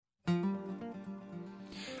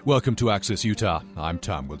Welcome to Access Utah. I'm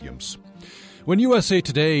Tom Williams. When USA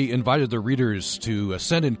Today invited their readers to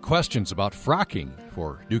send in questions about fracking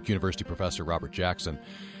for Duke University professor Robert Jackson,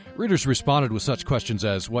 readers responded with such questions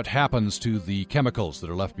as, what happens to the chemicals that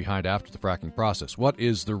are left behind after the fracking process? What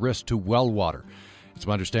is the risk to well water? It's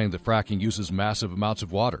my understanding that fracking uses massive amounts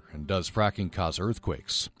of water, and does fracking cause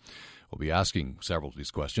earthquakes? We'll be asking several of these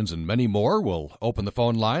questions and many more. We'll open the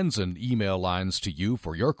phone lines and email lines to you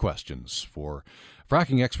for your questions. For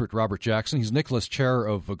fracking expert Robert Jackson, he's Nicholas Chair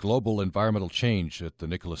of Global Environmental Change at the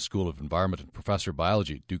Nicholas School of Environment and Professor of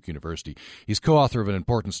Biology at Duke University. He's co-author of an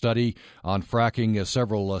important study on fracking.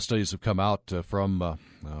 Several studies have come out from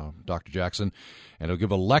Dr. Jackson, and he'll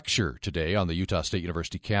give a lecture today on the Utah State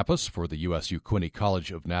University campus for the USU Quinney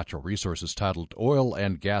College of Natural Resources titled Oil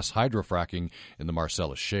and Gas Hydrofracking in the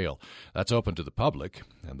Marcellus Shale. That's open to the public,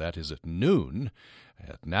 and that is at noon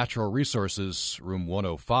at Natural Resources, Room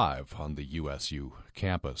 105 on the USU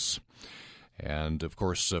campus. And, of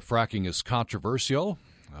course, fracking is controversial,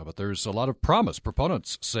 but there's a lot of promise.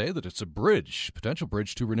 Proponents say that it's a potential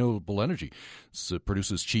bridge to renewable energy. It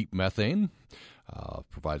produces cheap methane,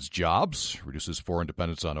 provides jobs, reduces foreign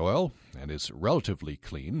dependence on oil, and is relatively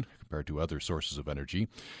clean compared to other sources of energy.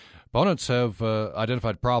 Opponents have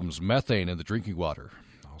identified problems: methane in the drinking water,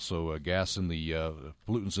 also gas in the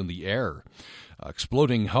pollutants in the air,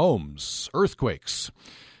 exploding homes, earthquakes.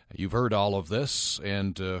 You've heard all of this,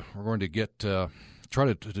 and we're going to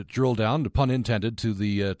try to drill down, pun intended, to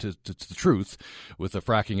the truth with the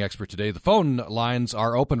fracking expert today. The phone lines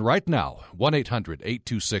are open right now,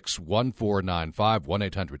 1-800-826-1495,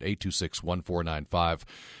 1-800-826-1495,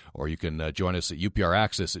 or you can join us at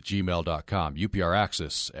upraccess@gmail.com,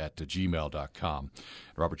 upraccess@gmail.com.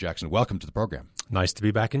 Robert Jackson, welcome to the program. Nice to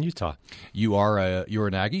be back in Utah. You're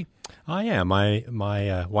an Aggie? I am.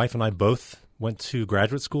 My wife and I both went to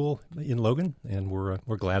graduate school in Logan, and we're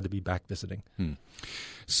glad to be back visiting.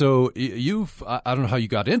 So I don't know how you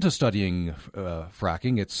got into studying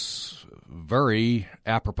fracking. It's very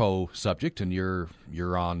apropos subject, and you're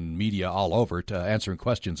on media all over answering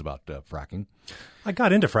questions about fracking. I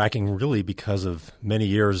got into fracking really because of many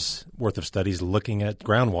years' worth of studies looking at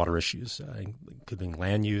groundwater issues, including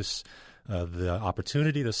land use, the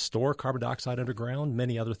opportunity to store carbon dioxide underground,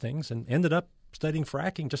 many other things, and ended up studying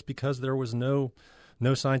fracking just because there was no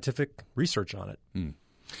scientific research on it.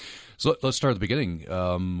 So let's start at the beginning. We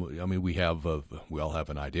all have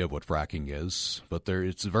an idea of what fracking is, but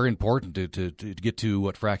it's very important to get to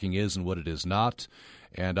what fracking is and what it is not,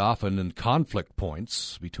 and often in conflict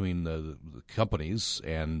points between the companies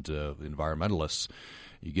and environmentalists,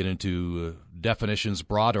 you get into definitions,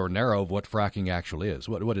 broad or narrow, of what fracking actually is.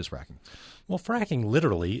 What is fracking? Well, fracking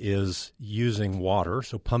literally is using water,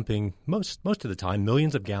 so pumping most of the time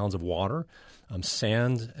millions of gallons of water,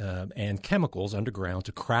 sand, and chemicals underground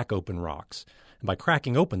to crack open rocks. And by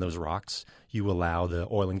cracking open those rocks, you allow the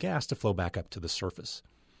oil and gas to flow back up to the surface.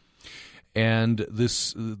 And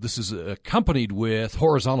this is accompanied with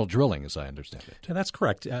horizontal drilling, as I understand it. Yeah, that's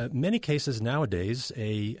correct. Many cases nowadays,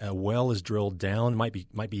 a well is drilled down, might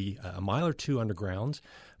be a mile or two underground,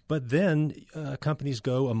 but then companies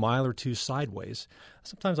go a mile or two sideways.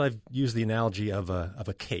 Sometimes I've used the analogy of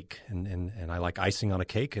a cake, and I like icing on a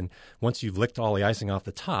cake. And once you've licked all the icing off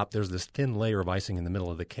the top, there's this thin layer of icing in the middle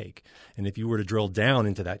of the cake. And if you were to drill down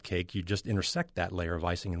into that cake, you'd just intersect that layer of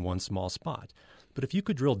icing in one small spot. But if you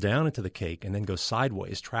could drill down into the cake and then go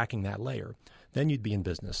sideways, tracking that layer, then you'd be in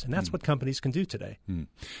business. And that's what companies can do today. And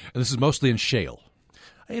this is mostly in shale.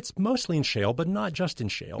 It's mostly in shale, but not just in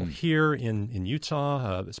shale. Here in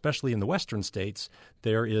Utah, especially in the western states,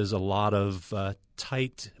 there is a lot of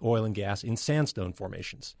tight oil and gas in sandstone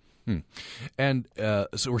formations. And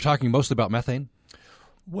so we're talking mostly about methane?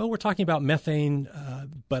 Well, we're talking about methane,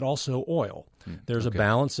 but also oil. There's a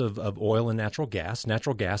balance of oil and natural gas.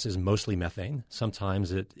 Natural gas is mostly methane.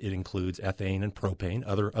 Sometimes it includes ethane and propane,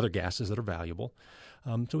 other gases that are valuable.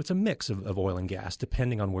 So it's a mix of oil and gas,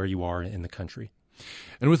 depending on where you are in the country.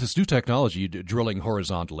 And with this new technology, drilling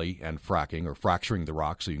horizontally and fracking, or fracturing the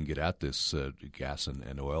rock so you can get at this gas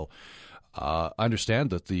and oil, I understand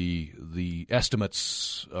that the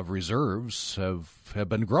estimates of reserves have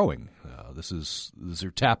been growing. These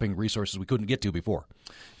are tapping resources we couldn't get to before.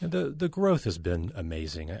 And the growth has been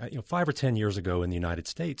amazing. 5 or 10 years ago in the United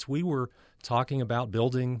States, we were talking about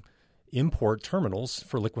building import terminals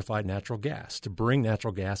for liquefied natural gas to bring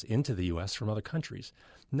natural gas into the U.S. from other countries.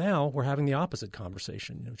 Now we're having the opposite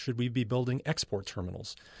conversation. Should we be building export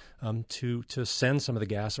terminals to send some of the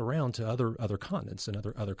gas around to other continents and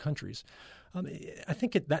other countries? I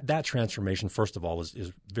think that transformation, first of all,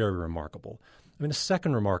 is very remarkable. I mean, a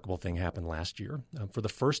second remarkable thing happened last year. For the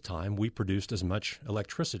first time, we produced as much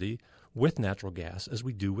electricity with natural gas as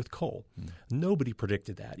we do with coal. Nobody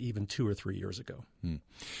predicted that even 2 or 3 years ago.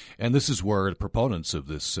 And this is where the proponents of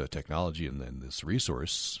this technology and then this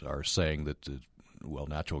resource are saying that,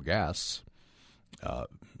 natural gas,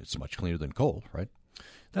 it's much cleaner than coal, right?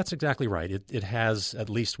 That's exactly right. It has, at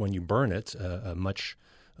least when you burn it, a much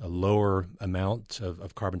lower amount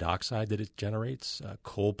of carbon dioxide that it generates.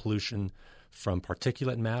 Coal pollution from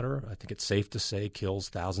particulate matter, I think it's safe to say, kills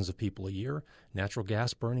thousands of people a year. Natural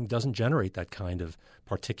gas burning doesn't generate that kind of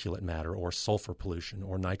particulate matter or sulfur pollution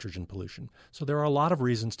or nitrogen pollution. So there are a lot of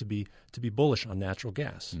reasons to be bullish on natural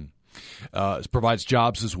gas. It provides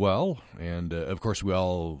jobs as well, and of course we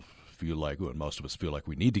all feel like, most of us feel like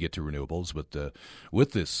we need to get to renewables, but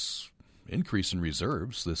with this increase in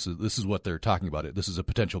reserves, this is what they're talking about. This is a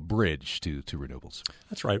potential bridge to renewables.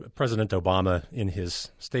 That's right. President Obama, in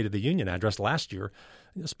his State of the Union address last year,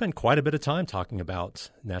 spent quite a bit of time talking about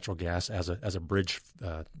natural gas as a bridge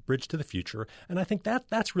to the future. And I think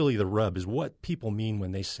that's really the rub, is what people mean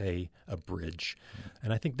when they say a bridge.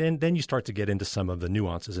 And I think then you start to get into some of the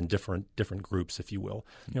nuances in different groups, if you will.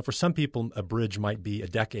 For some people, a bridge might be a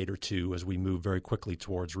decade or two as we move very quickly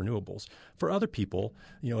towards renewables. For other people,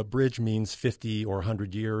 a bridge means 50 or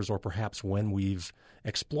 100 years, or perhaps when we've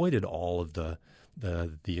exploited all of the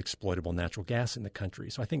exploitable natural gas in the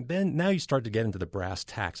country. So I think now you start to get into the brass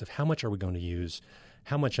tacks of how much are we going to use,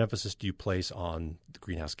 how much emphasis do you place on the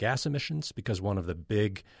greenhouse gas emissions, because one of the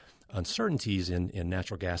big uncertainties in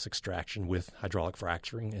natural gas extraction with hydraulic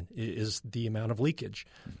fracturing is the amount of leakage,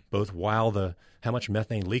 both how much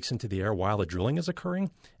methane leaks into the air while the drilling is occurring,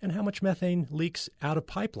 and how much methane leaks out of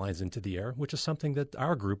pipelines into the air, which is something that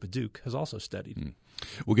our group at Duke has also studied.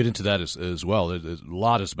 We'll get into that as well. A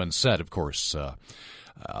lot has been said, of course,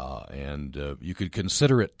 and you could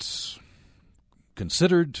consider it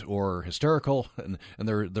considered or hysterical, and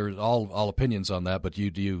there's all opinions on that. But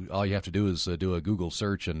all you have to do is do a Google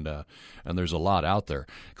search, and there's a lot out there,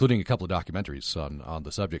 including a couple of documentaries on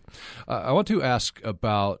the subject. I want to ask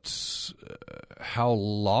about how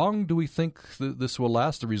long do we think this will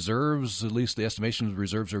last? The reserves, at least the estimation of the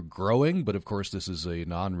reserves, are growing, but of course this is a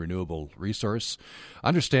non-renewable resource. I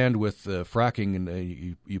understand with fracking,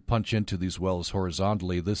 and you punch into these wells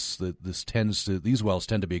horizontally. These wells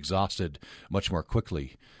tend to be exhausted much more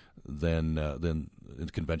quickly than in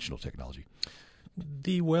conventional technology.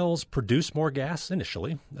 The wells produce more gas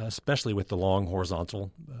initially, especially with the long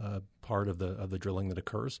horizontal part of the drilling that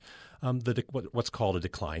occurs. What's called a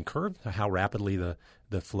decline curve, how rapidly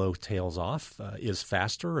the flow tails off,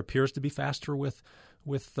 appears to be faster with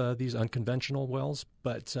these unconventional wells.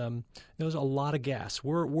 But there's a lot of gas.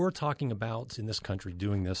 We're talking about, in this country,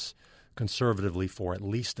 doing this conservatively for at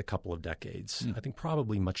least a couple of decades. I think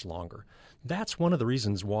probably much longer. That's one of the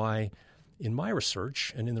reasons why, in my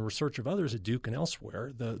research and in the research of others at Duke and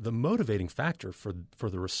elsewhere, the motivating factor for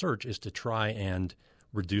the research is to try and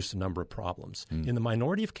reduce the number of problems. In the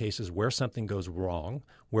minority of cases where something goes wrong,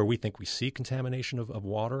 where we think we see contamination of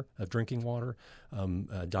water, of drinking water,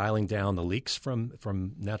 dialing down the leaks from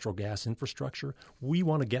natural gas infrastructure, we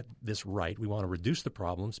want to get this right. We want to reduce the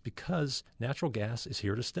problems because natural gas is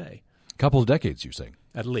here to stay. Couple of decades, you're saying?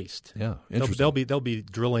 At least. Yeah, interesting. They'll be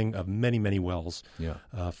drilling of many wells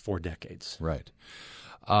for decades. Right.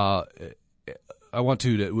 I want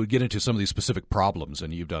to get into some of these specific problems,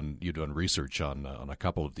 and you've done research on a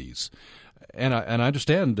couple of these, and I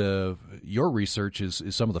understand your research is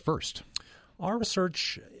some of the first. Our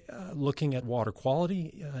research, looking at water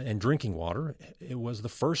quality and drinking water, it was the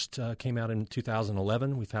first, came out in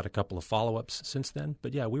 2011. We've had a couple of follow-ups since then.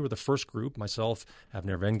 But yeah, we were the first group, myself,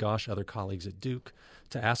 Avner Vengosh, other colleagues at Duke,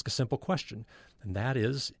 to ask a simple question. And that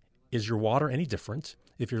is your water any different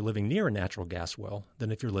if you're living near a natural gas well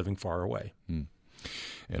than if you're living far away?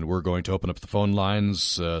 And we're going to open up the phone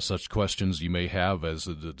lines, such questions you may have as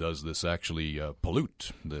does this actually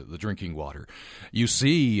pollute the drinking water? You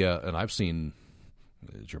see, and I've seen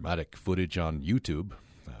dramatic footage on YouTube,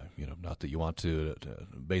 not that you want to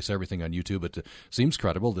base everything on YouTube, but it seems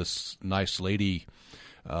credible. This nice lady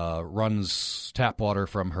runs tap water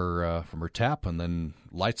from her tap and then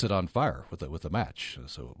lights it on fire with a match.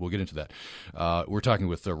 So we'll get into that. We're talking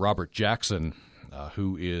with Robert Jackson,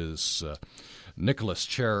 who is Nicholas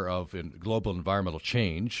Chair of Global Environmental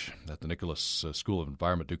Change at the Nicholas School of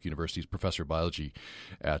Environment, Duke University's professor of biology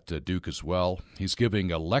at Duke as well. He's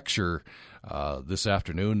giving a lecture this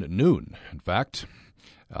afternoon, at noon, in fact,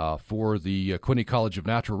 for the Quinney College of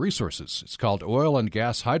Natural Resources. It's called Oil and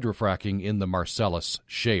Gas Hydrofracking in the Marcellus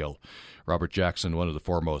Shale. Robert Jackson, one of the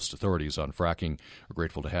foremost authorities on fracking. We're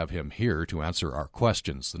grateful to have him here to answer our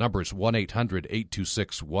questions. The number is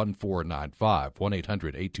 1-800-826-1495,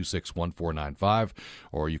 1-800-826-1495,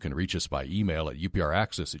 or you can reach us by email at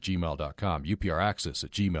upraccess@gmail.com,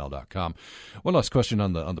 upraccess@gmail.com. One last question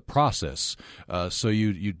on the process. So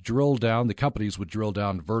you drill down, the companies would drill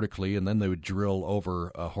down vertically, and then they would drill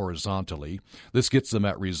over horizontally. This gets them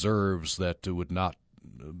at reserves that would not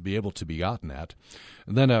be able to be gotten at.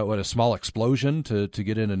 And then a small explosion to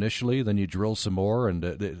get in initially, then you drill some more.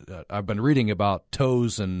 And I've been reading about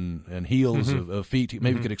toes and heels of feet.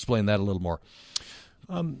 Maybe you could explain that a little more.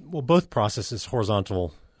 Well, both processes,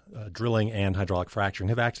 horizontal drilling and hydraulic fracturing,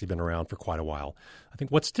 have actually been around for quite a while. I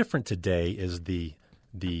think what's different today is the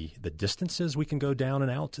distances we can go down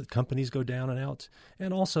and out, the companies go down and out,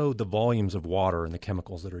 and also the volumes of water and the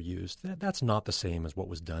chemicals that are used. That's not the same as what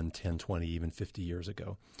was done 10, 20, even 50 years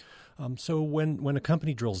ago. So when a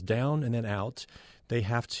company drills down and then out, they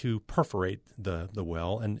have to perforate the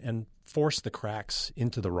well and force the cracks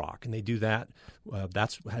into the rock. And they do that.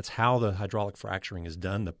 That's how the hydraulic fracturing is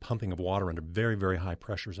done, the pumping of water under very, very high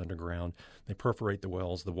pressures underground. They perforate the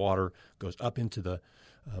wells. The water goes up into the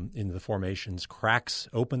formations, cracks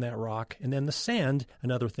open that rock, and then the sand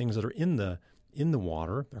and other things that are in the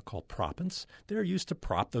water, they're called proppants. They're used to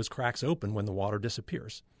prop those cracks open when the water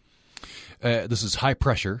disappears. This is high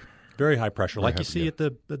pressure. Very high pressure, like you see at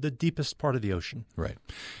the deepest part of the ocean. Right.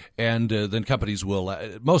 And then companies will,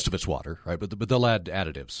 most of it's water, right? But they'll add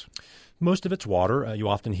additives. Most of it's water. You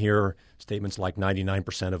often hear statements like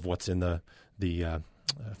 99% of what's in the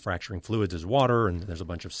fracturing fluids is water, and there's a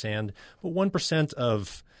bunch of sand. But 1%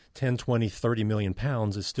 of 10, 20, 30 million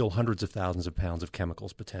pounds is still hundreds of thousands of pounds of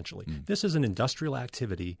chemicals potentially. This is an industrial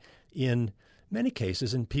activity in many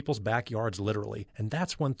cases in people's backyards, literally. And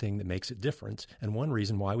that's one thing that makes it different, and one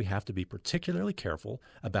reason why we have to be particularly careful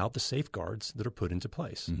about the safeguards that are put into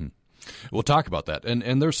place. Mm-hmm. We'll talk about that.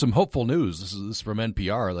 And there's some hopeful news. This is from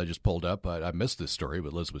NPR that I just pulled up. I missed this story,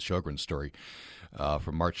 but Elizabeth Sjogren's story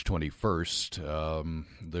from March 21st.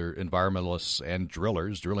 Their environmentalists and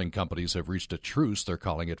drilling companies have reached a truce, they're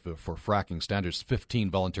calling it, for fracking standards, 15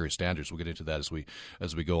 voluntary standards. We'll get into that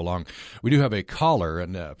as we go along. We do have a caller,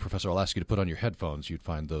 and Professor, I'll ask you to put on your headphones. You'd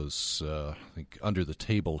find those, I think, under the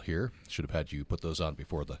table here. Should have had you put those on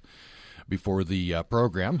before the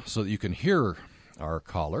program so that you can hear our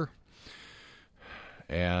caller.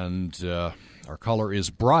 And our caller is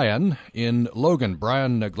Brian in Logan.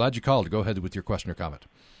 Brian, glad you called. Go ahead with your question or comment.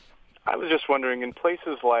 I was just wondering, in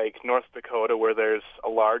places like North Dakota where there's a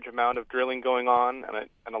large amount of drilling going on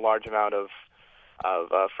and a large amount of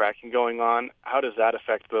fracking going on, how does that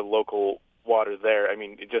affect the local water there? I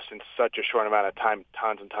mean, just in such a short amount of time,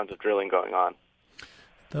 tons and tons of drilling going on.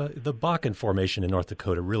 The Bakken Formation in North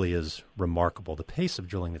Dakota really is remarkable, the pace of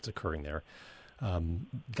drilling that's occurring there.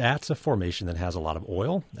 That's a formation that has a lot of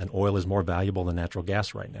oil, and oil is more valuable than natural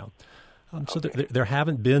gas right now. So there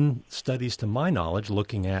haven't been studies, to my knowledge,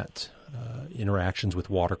 looking at interactions with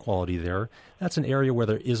water quality there. That's an area where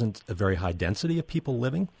there isn't a very high density of people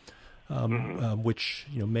living, which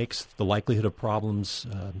makes the likelihood of problems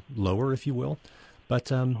lower, if you will. But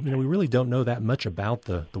we really don't know that much about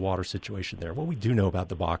the water situation there. What we do know about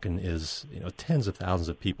the Bakken is tens of thousands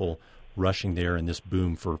of people rushing there in this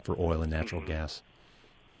boom for oil and natural gas.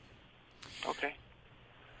 Okay.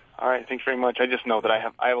 All right. Thanks very much. I just know that I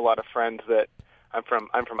have a lot of friends that I'm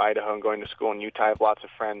from Idaho and going to school in Utah. I have lots of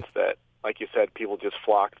friends that, like you said, people just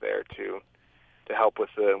flock there to help with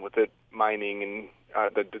the mining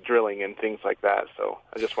and the drilling and things like that. So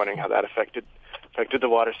I was just wondering how that affected the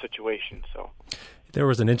water situation. So there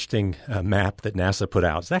was an interesting map that NASA put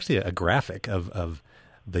out. It's actually a graphic of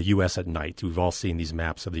the U.S. at night. We've all seen these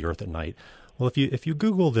maps of the Earth at night. Well, if you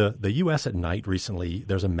Google the U.S. at night recently,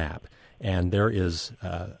 there's a map, and there is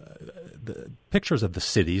the pictures of the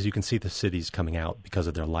cities. You can see the cities coming out because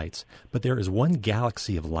of their lights. But there is one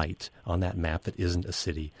galaxy of light on that map that isn't a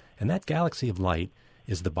city, and that galaxy of light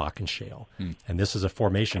is the Bakken Shale. And this is a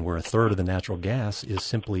formation where a third of the natural gas is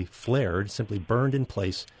simply flared, simply burned in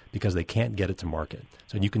place because they can't get it to market.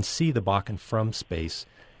 So you can see the Bakken from space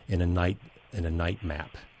in a night map.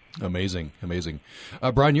 Amazing.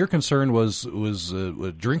 Brian, your concern was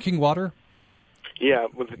drinking water? Yeah,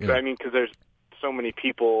 I mean, because there's so many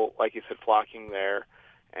people, like you said, flocking there,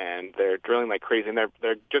 and they're drilling like crazy, and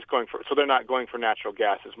they're just they're not going for natural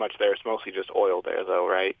gas as much there. It's mostly just oil there, though,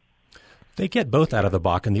 right? They get both out of the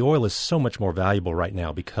Bakken. The oil is so much more valuable right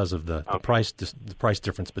now because of the price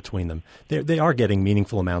difference between them. They are getting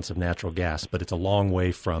meaningful amounts of natural gas, but it's a long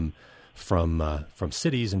way from from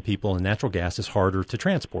cities and people, and natural gas is harder to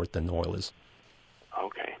transport than oil is.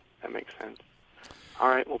 Okay, that makes sense. All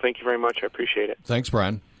right. Well, thank you very much. I appreciate it. Thanks,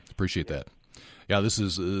 Brian. Appreciate that. Yeah,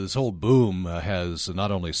 this whole boom has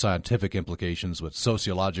not only scientific implications, but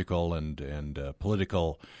sociological and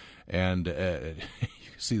political, and you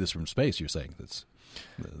see this from space. You're saying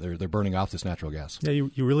they're burning off this natural gas. Yeah,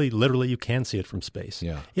 you really, literally, you can see it from space.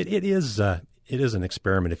 Yeah, it is an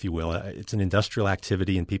experiment, if you will. It's an industrial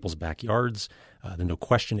activity in people's backyards. There's no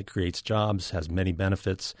question it creates jobs, has many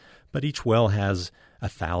benefits, but each well has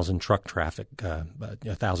 1,000 truck trips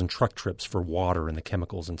for water and the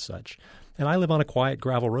chemicals and such. And I live on a quiet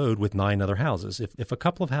gravel road with 9 other houses. If a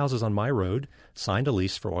couple of houses on my road signed a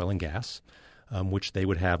lease for oil and gas, which they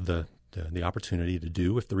would have the opportunity to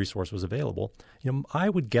do if the resource was available, I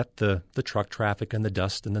would get the truck traffic and the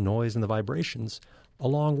dust and the noise and the vibrations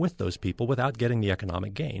along with those people without getting the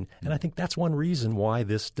economic gain. And I think that's one reason why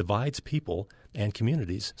this divides people and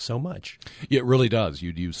communities so much. Yeah, it really does.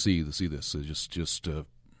 You see this just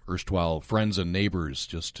erstwhile friends and neighbors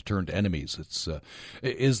just turned enemies.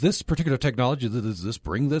 Is this particular technology, does this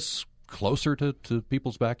bring this closer to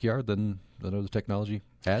people's backyard than other technology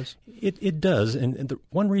has? It does, and the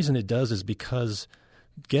one reason it does is because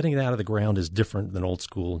getting it out of the ground is different than old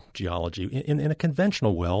school geology. In a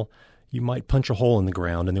conventional well, you might punch a hole in the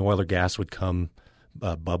ground and the oil or gas would come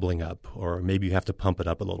bubbling up, or maybe you have to pump it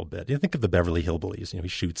up a little bit. Think of the Beverly Hillbillies. He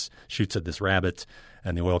shoots at this rabbit,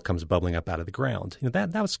 and the oil comes bubbling up out of the ground.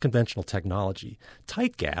 That was conventional technology.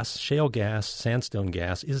 Tight gas, shale gas, sandstone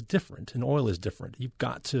gas is different, and oil is different. You've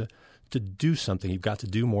got to do something. You've got to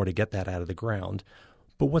do more to get that out of the ground.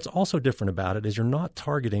 But what's also different about it is you're not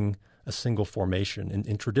targeting a single formation.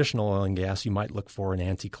 In traditional oil and gas, you might look for an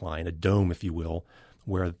anticline, a dome, if you will,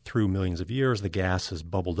 where through millions of years the gas has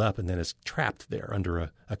bubbled up and then is trapped there under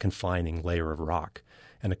a confining layer of rock.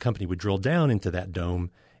 And a company would drill down into that dome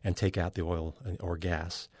and take out the oil or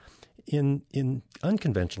gas. In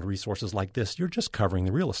unconventional resources like this, you're just covering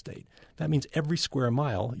the real estate. That means every square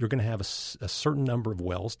mile you're going to have a certain number of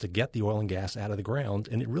wells to get the oil and gas out of the ground,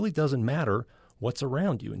 and it really doesn't matter what's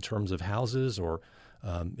around you in terms of houses or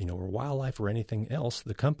or wildlife or anything else.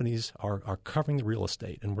 The companies are covering the real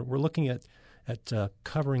estate, and we're looking at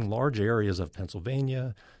covering large areas of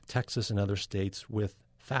Pennsylvania, Texas, and other states with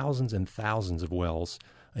thousands and thousands of wells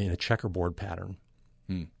in a checkerboard pattern.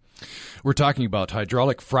 We're talking about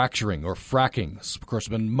hydraulic fracturing or fracking. It's, of course,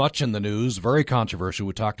 been much in the news, very controversial.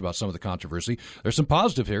 We talked about some of the controversy. There's some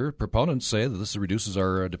positive here. Proponents say that this reduces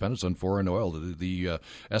our dependence on foreign oil. The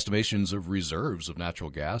estimations of reserves of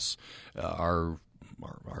natural gas are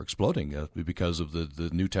exploding because of the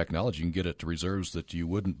new technology. You can get it to reserves that you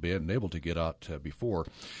wouldn't be able to get out before.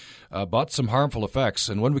 But some harmful effects.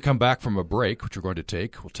 And when we come back from a break, which we're going to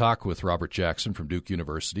take, we'll talk with Robert Jackson from Duke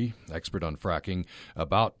University, expert on fracking,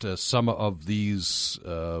 about some of these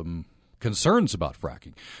concerns about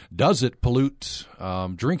fracking. Does it pollute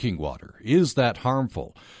drinking water? Is that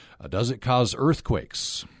harmful? Does it cause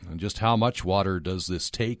earthquakes? And just how much water does this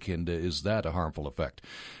take, and is that a harmful effect?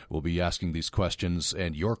 We'll be asking these questions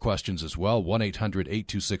and your questions as well.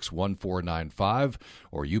 1-800-826-1495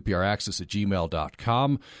 or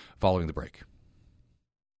upraccess@gmail.com following the break.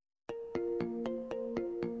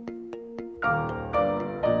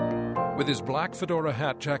 With his black fedora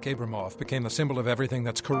hat, Jack Abramoff became the symbol of everything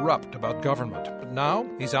that's corrupt about government. But now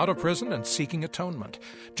he's out of prison and seeking atonement.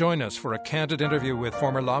 Join us for a candid interview with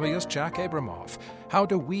former lobbyist Jack Abramoff. How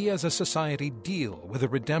do we as a society deal with the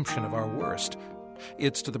redemption of our worst?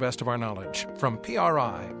 It's to the best of our knowledge. From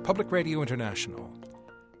PRI, Public Radio International.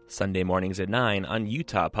 Sunday mornings at 9 on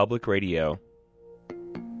Utah Public Radio.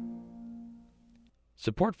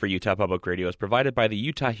 Support for Utah Public Radio is provided by the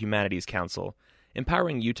Utah Humanities Council,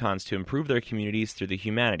 empowering Utahns to improve their communities through the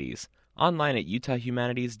humanities. Online at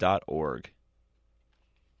utahhumanities.org.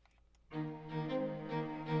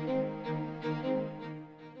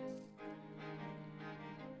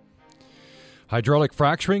 Hydraulic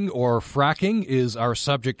fracturing or fracking is our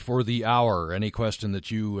subject for the hour. Any question that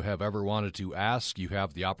you have ever wanted to ask, you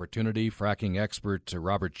have the opportunity. Fracking expert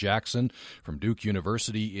Robert Jackson from Duke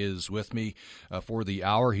University is with me for the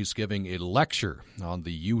hour. He's giving a lecture on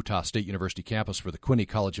the Utah State University campus for the Quinney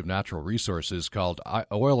College of Natural Resources called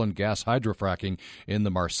Oil and Gas Hydrofracking in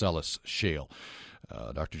the Marcellus Shale.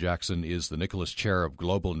 Dr. Jackson is the Nicholas Chair of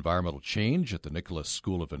Global Environmental Change at the Nicholas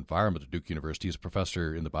School of Environment at Duke University. He's a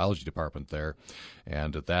professor in the biology department there.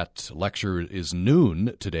 And that lecture is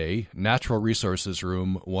noon today, Natural Resources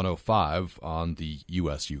Room 105 on the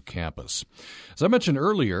USU campus. As I mentioned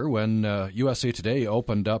earlier, when USA Today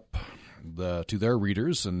opened up to their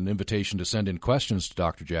readers an invitation to send in questions to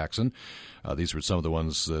Dr. Jackson. These were some of the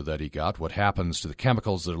ones that he got. What happens to the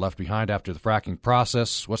chemicals that are left behind after the fracking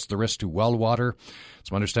process? What's the risk to well water?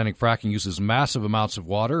 It's my understanding fracking uses massive amounts of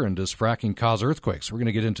water, and does fracking cause earthquakes? We're going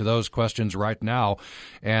to get into those questions right now,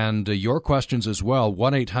 and your questions as well.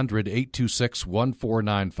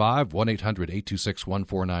 1-800-826-1495,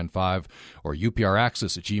 1-800-826-1495, or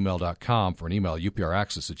upraccess@gmail.com for an email,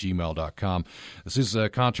 upraccess@gmail.com. This is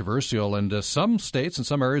controversial, and some states and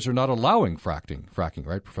some areas are not allowing fracking,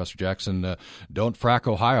 right, Professor Jackson? Don't Frack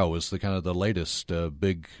Ohio is the kind of the latest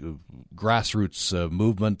big grassroots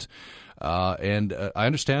movement. And I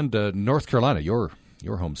understand North Carolina, your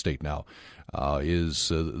home state now,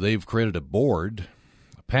 they've created a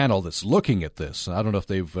panel that's looking at this. I don't know if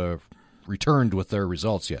they've returned with their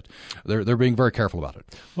results yet. They're being very careful about it.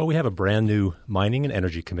 Well, we have a brand new Mining and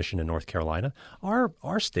Energy Commission in North Carolina.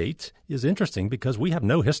 Our state is interesting because we have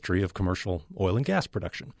no history of commercial oil and gas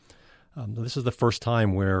production. This is the first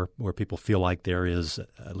time where people feel like there is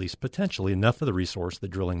at least potentially enough of the resource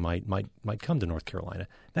that drilling might come to North Carolina.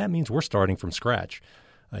 That means we're starting from scratch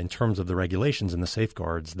in terms of the regulations and the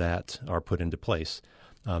safeguards that are put into place.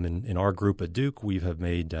 In our group at Duke, we have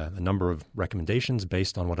made a number of recommendations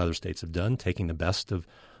based on what other states have done, taking the best of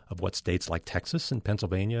what states like Texas and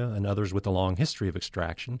Pennsylvania and others with a long history of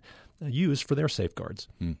extraction use for their safeguards.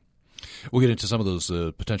 We'll get into some of those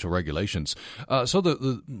potential regulations.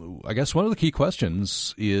 So I guess one of the key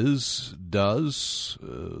questions is, does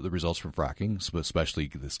the results from fracking, especially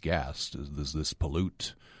this gas, does this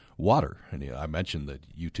pollute water? And I mentioned that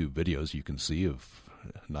YouTube videos you can see of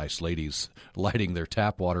nice ladies lighting their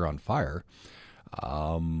tap water on fire.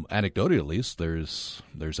 Anecdotally, at least, there's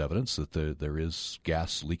evidence that there is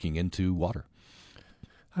gas leaking into water.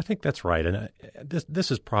 I think that's right, and this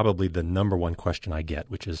is probably the number one question I get,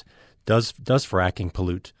 which is, does fracking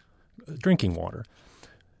pollute drinking water?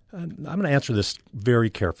 I'm going to answer this very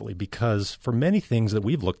carefully because for many things that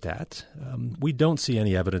we've looked at, we don't see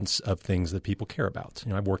any evidence of things that people care about.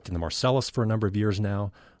 I've worked in the Marcellus for a number of years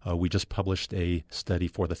now. We just published a study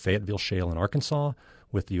for the Fayetteville Shale in Arkansas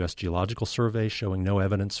with the U.S. Geological Survey showing no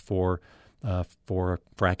evidence for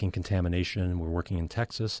fracking contamination. We're working in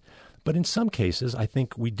Texas. But in some cases, I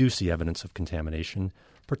think we do see evidence of contamination,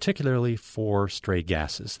 particularly for stray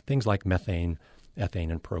gases, things like methane, ethane,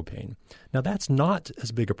 and propane. Now, that's not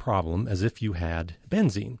as big a problem as if you had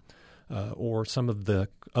benzene or some of the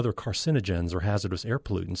other carcinogens or hazardous air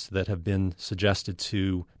pollutants that have been suggested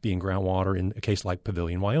to be in groundwater in a case like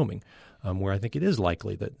Pavilion, Wyoming, where I think it is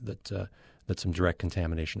likely that some direct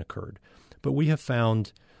contamination occurred. But we have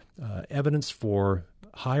found evidence for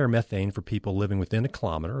higher methane for people living within a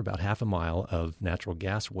kilometer, about half a mile of natural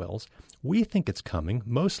gas wells. We think it's coming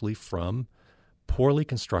mostly from poorly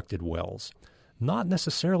constructed wells, not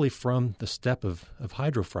necessarily from the step of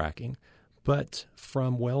hydrofracking, but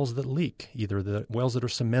from wells that leak, either the wells that are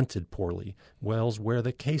cemented poorly, wells where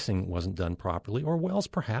the casing wasn't done properly, or wells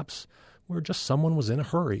perhaps where just someone was in a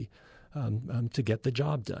hurry to get the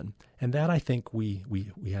job done. And that I think we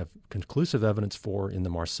have conclusive evidence for in the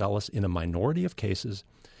Marcellus in a minority of cases,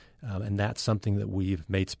 and that's something that we've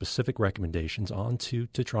made specific recommendations on to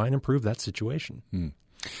try and improve that situation.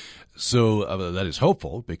 So that is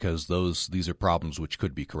hopeful because these are problems which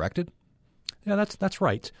could be corrected? Yeah, that's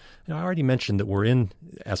right. I already mentioned that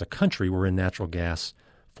as a country, we're in natural gas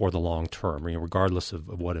for the long term, regardless of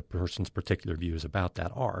what a person's particular views about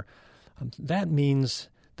that are. That means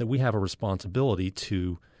that we have a responsibility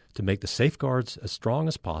to make the safeguards as strong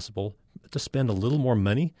as possible, to spend a little more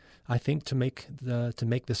money, I think, to make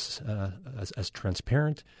this as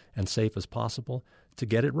transparent and safe as possible, to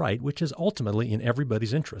get it right, which is ultimately in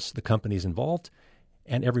everybody's interest, the companies involved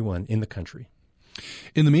and everyone in the country.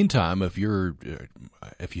 In the meantime, if you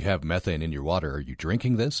have methane in your water, are you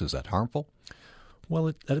drinking this? Is that harmful? Well,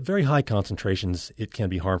 at very high concentrations, it can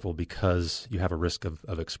be harmful because you have a risk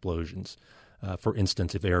of explosions. For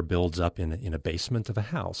instance, if air builds up in a basement of a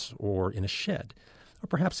house or in a shed, or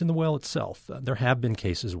perhaps in the well itself. There have been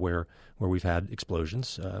cases where we've had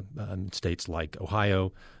explosions in states like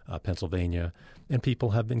Ohio, Pennsylvania, and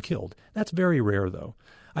people have been killed. That's very rare, though.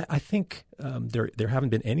 I think there haven't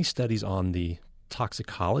been any studies on the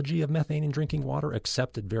toxicology of methane in drinking water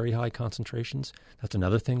except at very high concentrations. That's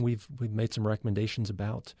another thing we've made some recommendations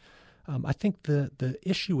about. I think the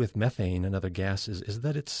issue with methane and other gases is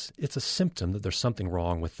that it's a symptom that there's something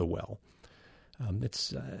wrong with the well.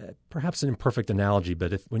 It's perhaps an imperfect analogy,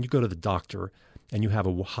 but when you go to the doctor and you have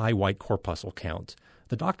a high white corpuscle count,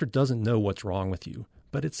 the doctor doesn't know what's wrong with you,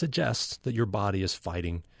 but it suggests that your body is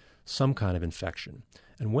fighting some kind of infection.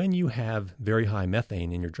 And when you have very high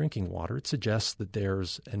methane in your drinking water, it suggests that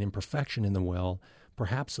there's an imperfection in the well,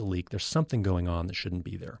 perhaps a leak. There's something going on that shouldn't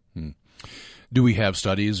be there. Do we have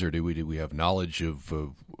studies, or do we have knowledge of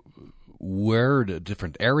where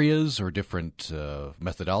different areas or different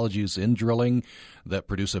methodologies in drilling that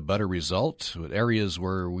produce a better result? Areas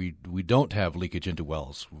where we don't have leakage into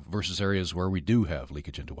wells versus areas where we do have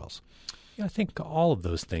leakage into wells? Yeah, I think all of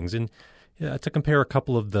those things. And to compare a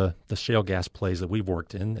couple of the shale gas plays that we've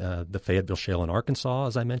worked in, the Fayetteville Shale in Arkansas,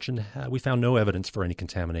 as I mentioned, we found no evidence for any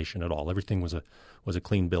contamination at all. Everything was a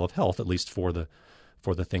clean bill of health, at least for the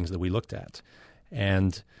things that we looked at.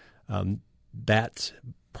 And that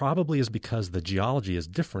probably is because the geology is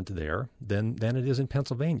different there than it is in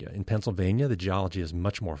Pennsylvania. In Pennsylvania, the geology is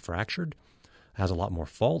much more fractured, has a lot more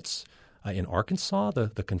faults. In Arkansas,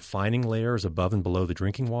 the confining layers above and below the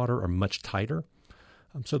drinking water are much tighter.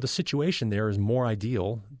 So the situation there is more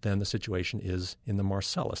ideal than the situation is in the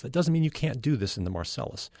Marcellus. That doesn't mean you can't do this in the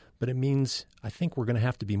Marcellus, but it means I think we're going to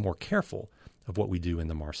have to be more careful of what we do in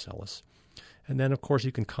the Marcellus. And then, of course,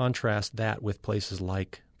 you can contrast that with places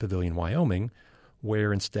like Pavilion, Wyoming,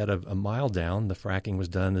 where instead of a mile down, the fracking was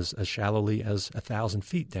done as shallowly as 1,000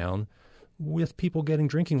 feet down, with people getting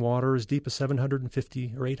drinking water as deep as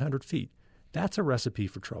 750 or 800 feet. That's a recipe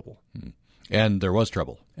for trouble. And there was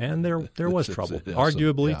trouble. And there was trouble.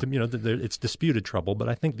 Arguably, it's disputed trouble, but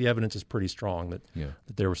I think the evidence is pretty strong that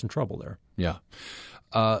there was some trouble there. Yeah.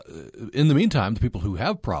 In the meantime, the people who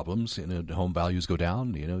have problems, home values go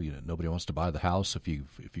down. Nobody wants to buy the house if you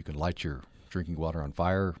can light your drinking water on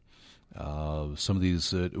fire. Some of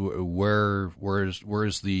these, where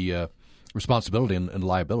is the responsibility and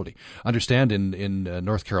liability? I understand in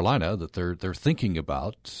North Carolina that they're thinking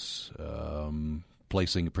about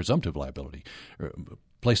placing presumptive liability,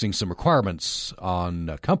 placing some requirements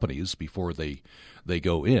on companies before they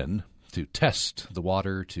go in to test the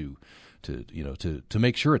water to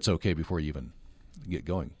make sure it's okay before you even get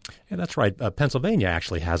going. Yeah, that's right. Pennsylvania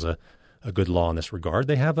actually has a good law in this regard.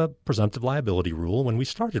 They have a presumptive liability rule. When we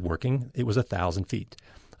started working, it was 1,000 feet.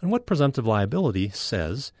 And what presumptive liability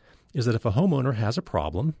says is that if a homeowner has a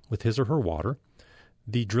problem with his or her water,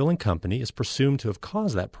 the drilling company is presumed to have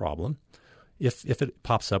caused that problem if it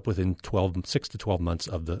pops up within 6 to 12 months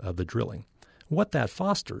of the drilling. What that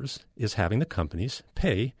fosters is having the companies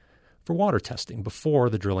pay for water testing before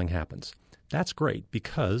the drilling happens. That's great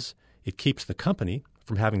because it keeps the company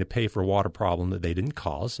from having to pay for a water problem that they didn't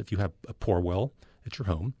cause if you have a poor well at your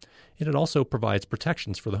home. And it also provides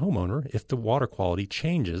protections for the homeowner if the water quality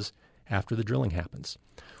changes after the drilling happens.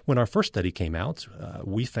 When our first study came out,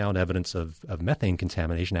 we found evidence of methane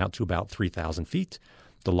contamination out to about 3,000 feet.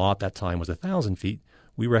 The law at that time was 1,000 feet.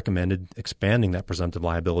 We recommended expanding that presumptive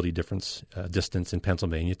liability distance in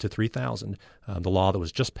Pennsylvania to 3,000. The law that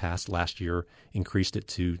was just passed last year increased it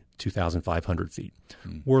to 2,500 feet.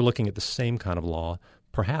 We're looking at the same kind of law,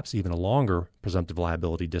 perhaps even a longer presumptive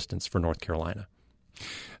liability distance for North Carolina.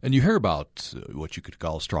 And you hear about what you could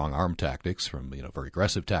call strong arm tactics from, very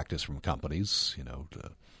aggressive tactics from companies,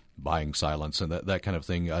 buying silence and that kind of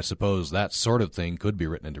thing. I suppose that sort of thing could be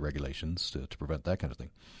written into regulations to prevent that kind of thing.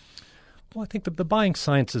 Well, I think the buying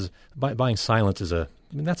silence is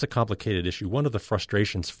that's a complicated issue. One of the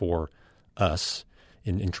frustrations for us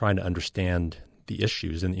in trying to understand the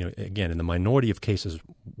issues, and again, in the minority of cases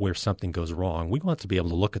where something goes wrong, we want to be able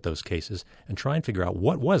to look at those cases and try and figure out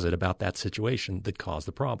what was it about that situation that caused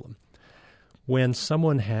the problem. When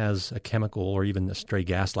someone has a chemical or even a stray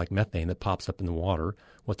gas like methane that pops up in the water,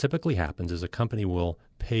 what typically happens is a company will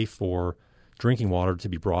pay for drinking water to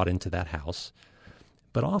be brought into that house,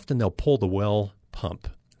 but often they'll pull the well pump.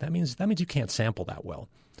 That means you can't sample that well.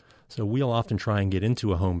 So we'll often try and get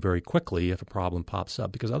into a home very quickly if a problem pops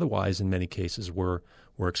up, because otherwise, in many cases, we're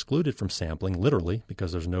excluded from sampling, literally,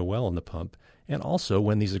 because there's no well in the pump. And also,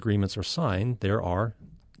 when these agreements are signed, there are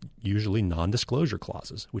usually non-disclosure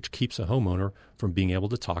clauses, which keeps a homeowner from being able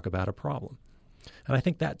to talk about a problem. And I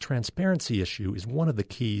think that transparency issue is one of the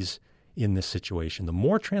keys in this situation. The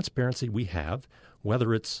more transparency we have,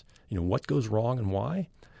 whether it's what goes wrong and why,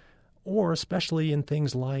 or especially in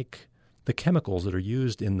things like the chemicals that are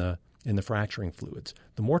used in the fracturing fluids,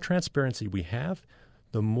 the more transparency we have,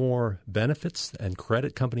 the more benefits and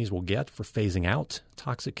credit companies will get for phasing out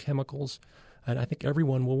toxic chemicals, and I think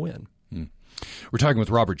everyone will win. We're talking with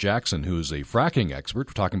Robert Jackson, who is a fracking expert.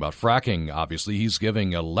 We're talking about fracking, obviously. He's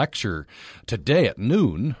giving a lecture today at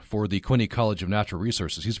noon for the Quinney College of Natural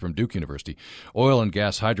Resources. He's from Duke University. Oil and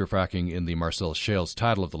gas hydrofracking in the Marcellus Shales.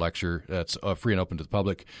 Title of the lecture, that's free and open to the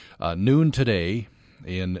public. Noon today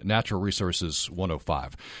in Natural Resources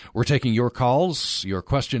 105. We're taking your calls, your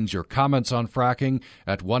questions, your comments on fracking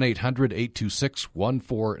at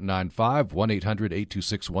 1-800-826-1495,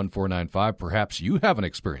 1-800-826-1495. Perhaps you have an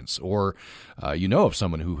experience, or you know of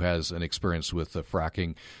someone who has an experience with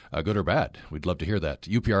fracking, good or bad. We'd love to hear that.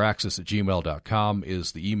 upraccess@gmail.com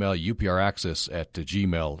is the email,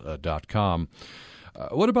 upraccess@gmail.com.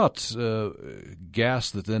 What about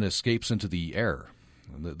gas that then escapes into the air?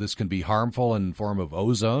 This can be harmful in form of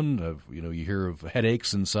ozone. You hear of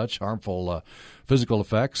headaches and such, harmful physical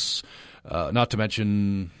effects, not to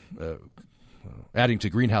mention adding to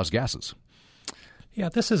greenhouse gases. Yeah,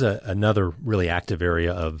 this is another really active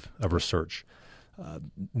area of research.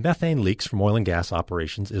 Methane leaks from oil and gas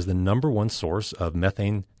operations is the number one source of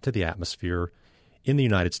methane to the atmosphere in the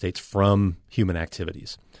United States from human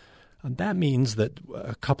activities. That means that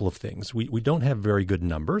a couple of things. We don't have very good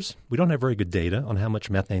numbers. We don't have very good data on how much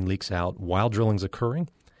methane leaks out while drilling's occurring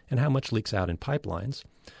and how much leaks out in pipelines.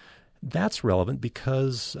 That's relevant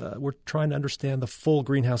because we're trying to understand the full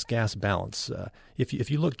greenhouse gas balance. If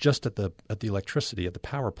you look just at the electricity at the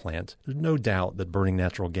power plant, there's no doubt that burning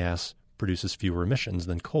natural gas produces fewer emissions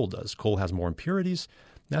than coal does. Coal has more impurities.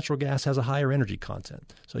 Natural gas has a higher energy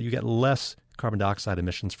content. So you get less carbon dioxide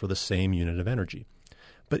emissions for the same unit of energy.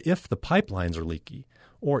 But if the pipelines are leaky,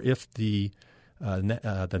 or if the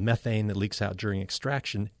methane that leaks out during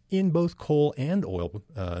extraction in both coal and oil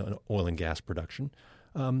and gas production,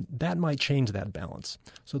 that might change that balance.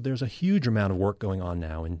 So there's a huge amount of work going on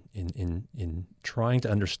now in trying to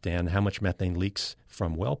understand how much methane leaks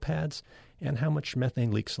from well pads and how much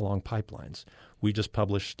methane leaks along pipelines. We just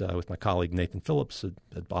published with my colleague Nathan Phillips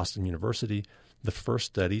at Boston University the first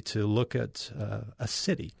study to look at a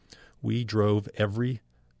city. We drove every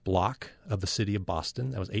block of the city of Boston,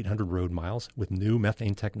 that was 800 road miles, with new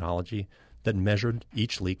methane technology that measured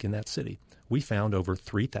each leak in that city. We found over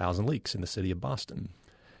 3,000 leaks in the city of Boston.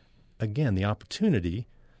 Again, the opportunity,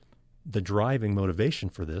 the driving motivation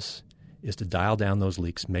for this is to dial down those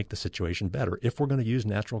leaks, make the situation better. If we're going to use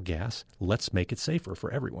natural gas, let's make it safer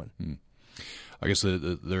for everyone. I guess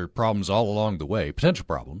there are problems all along the way, potential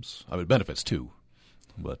problems, benefits too.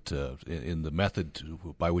 But in the method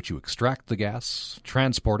by which you extract the gas,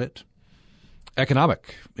 transport it,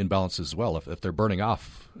 economic imbalance as well. If they're burning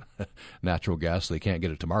off natural gas, they can't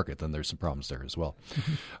get it to market, then there's some problems there as well.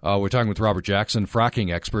 We're talking with Robert Jackson,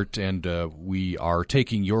 fracking expert, and we are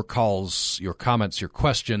taking your calls, your comments, your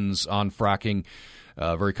questions on fracking.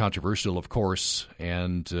 Very controversial, of course,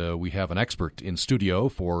 and we have an expert in studio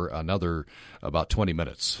for another about 20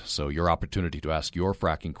 minutes. So your opportunity to ask your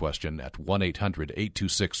fracking question at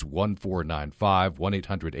 1-800-826-1495,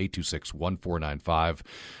 1-800-826-1495,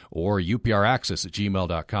 or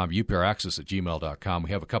upraccess@gmail.com, upraccess@gmail.com. We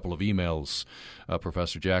have a couple of emails,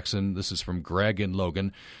 Professor Jackson. This is from Greg in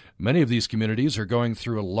Logan. Many of these communities are going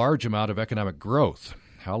through a large amount of economic growth.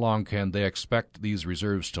 How long can they expect these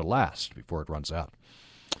reserves to last before it runs out?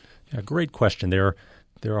 Yeah, great question. There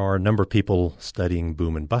are a number of people studying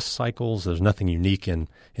boom and bust cycles. There's nothing unique in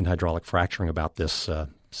hydraulic fracturing about this.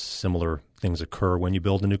 Similar things occur when you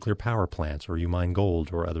build a nuclear power plant or you mine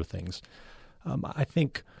gold or other things. I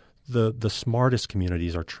think the smartest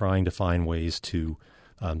communities are trying to find ways to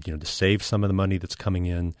save some of the money that's coming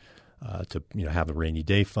in, to have a rainy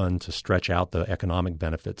day fund, to stretch out the economic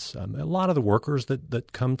benefits. A lot of the workers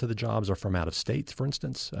that come to the jobs are from out of state, for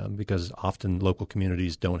instance, because often local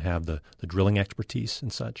communities don't have the drilling expertise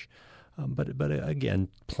and such. But again,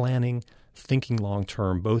 planning, thinking long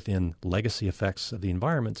term, both in legacy effects of the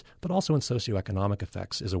environment, but also in socioeconomic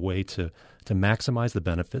effects, is a way to maximize the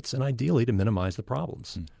benefits and ideally to minimize the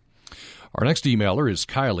problems. Our next emailer is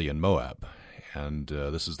Kylie in Moab. And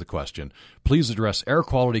this is the question. Please address air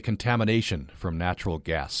quality contamination from natural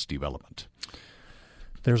gas development.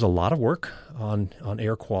 There's a lot of work on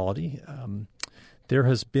air quality. There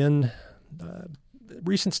has been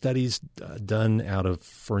recent studies done out of,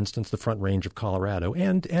 for instance, the Front Range of Colorado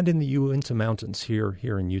and in the Uinta Mountains here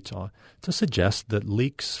in Utah to suggest that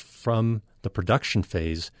leaks from the production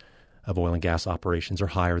phase of oil and gas operations are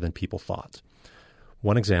higher than people thought.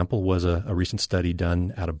 One example was a recent study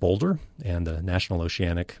done out of Boulder and the National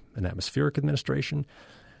Oceanic and Atmospheric Administration.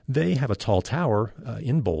 They have a tall tower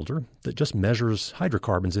in Boulder that just measures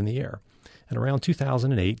hydrocarbons in the air. And around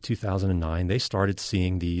 2008, 2009, they started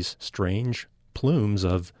seeing these strange plumes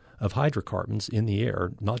of hydrocarbons in the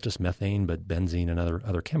air, not just methane, but benzene and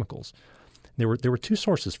other chemicals. There were two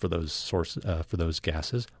sources for those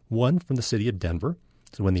gases. One from the city of Denver.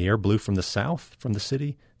 So when the air blew from the south, from the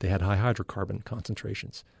city, they had high hydrocarbon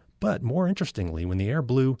concentrations. But more interestingly, when the air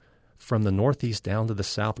blew from the northeast down to the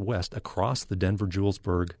southwest across the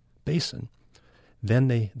Denver-Julesburg basin,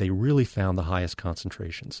 then they really found the highest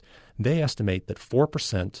concentrations. They estimate that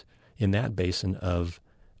 4% in that basin of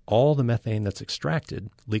all the methane that's extracted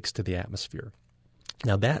leaks to the atmosphere.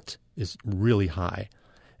 Now, that is really high.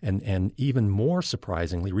 And even more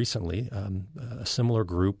surprisingly, recently, a similar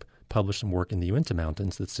group published some work in the Uinta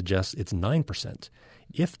Mountains that suggests it's 9%.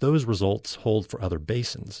 If those results hold for other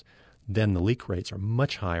basins, then the leak rates are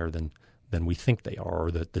much higher than we think they are,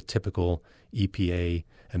 or that the typical EPA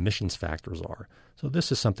emissions factors are. So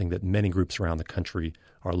this is something that many groups around the country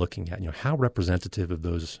are looking at. How representative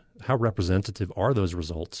are those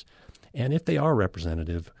results? And if they are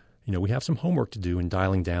representative, we have some homework to do in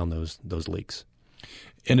dialing down those leaks.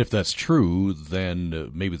 And if that's true,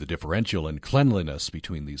 then maybe the differential in cleanliness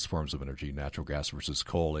between these forms of energy, natural gas versus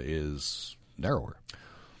coal, is narrower.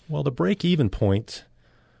 Well, the break-even point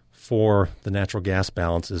for the natural gas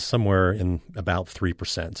balance is somewhere in about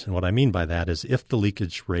 3%. And what I mean by that is if the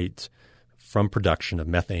leakage rate from production of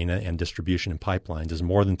methane and distribution in pipelines is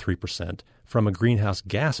more than 3% from a greenhouse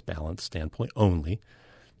gas balance standpoint only,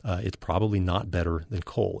 it's probably not better than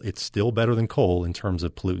coal. It's still better than coal in terms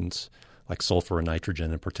of pollutants like sulfur and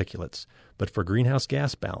nitrogen and particulates. But for greenhouse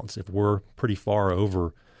gas balance, if we're pretty far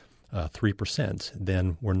over 3%,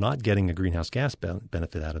 then we're not getting a greenhouse gas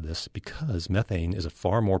benefit out of this because methane is a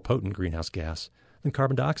far more potent greenhouse gas than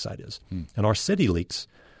carbon dioxide is. And our city leaks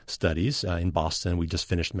studies in Boston, we just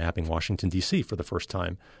finished mapping Washington, D.C. for the first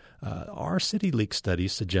time. Our city leak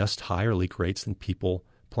studies suggest higher leak rates than people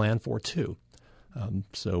plan for, too.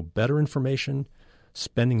 So better information,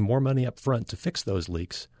 spending more money up front to fix those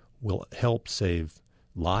leaks will help save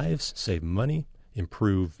lives, save money,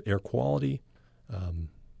 improve air quality,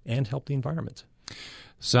 and help the environment.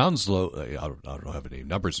 Sounds low. I don't have any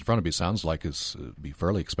numbers in front of me. Sounds like it's be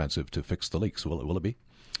fairly expensive to fix the leaks. Will it be?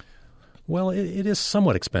 Well, it is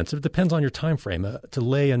somewhat expensive. It depends on your time frame. To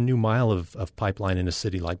lay a new mile of pipeline in a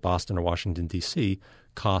city like Boston or Washington, D.C.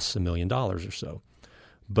 costs $1 million or so.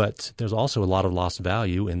 But there's also a lot of lost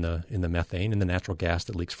value in the methane and the natural gas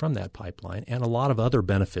that leaks from that pipeline, and a lot of other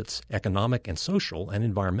benefits, economic and social and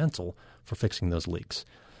environmental, for fixing those leaks.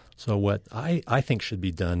 So what I think should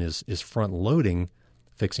be done is front-loading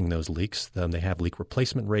fixing those leaks. They have leak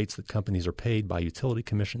replacement rates that companies are paid by utility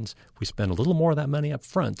commissions. If we spend a little more of that money up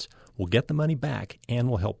front, we'll get the money back and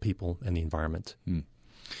we'll help people and the environment.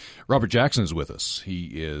 Robert Jackson is with us.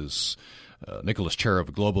 He is Nicholas Chair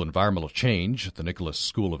of Global Environmental Change at the Nicholas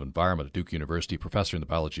School of Environment at Duke University, professor in the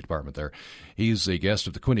biology department there. He's a guest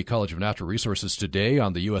of the Quinney College of Natural Resources today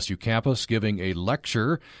on the USU campus, giving a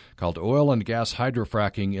lecture called Oil and Gas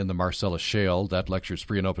Hydrofracking in the Marcellus Shale. That lecture is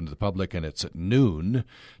free and open to the public, and it's at noon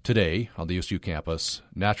today on the USU campus,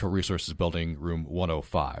 Natural Resources Building, room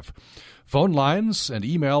 105. Phone lines and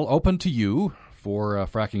email open to you for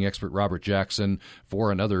fracking expert Robert Jackson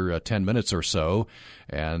for another 10 minutes or so.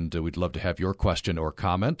 And we'd love to have your question or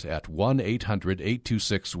comment at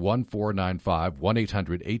 1-800-826-1495,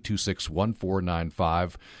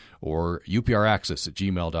 1-800-826-1495, or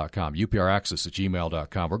upraccess@gmail.com,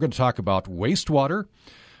 upraccess@gmail.com. We're going to talk about wastewater.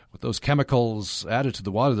 With those chemicals added to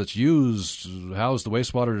the water that's used, how is the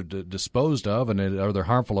wastewater disposed of, and are there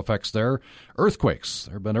harmful effects there? Earthquakes.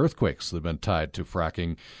 There have been earthquakes that have been tied to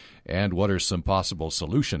fracking. And what are some possible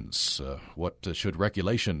solutions? What should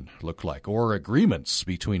regulation look like? Or agreements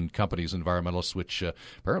between companies and environmentalists, which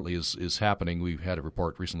apparently is happening. We've had a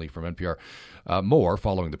report recently from NPR. More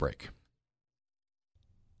following the break.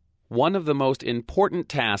 One of the most important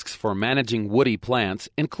tasks for managing woody plants,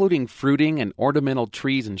 including fruiting and ornamental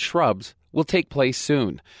trees and shrubs, will take place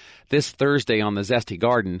soon. This Thursday on The Zesty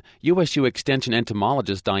Garden, USU Extension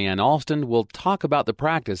entomologist Diane Alston will talk about the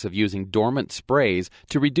practice of using dormant sprays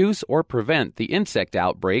to reduce or prevent the insect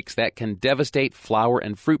outbreaks that can devastate flower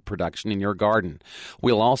and fruit production in your garden.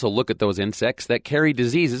 We'll also look at those insects that carry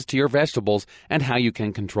diseases to your vegetables and how you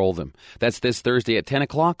can control them. That's this Thursday at 10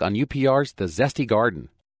 o'clock on UPR's The Zesty Garden.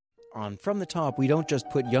 On From the Top, we don't just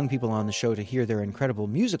put young people on the show to hear their incredible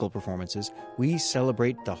musical performances. We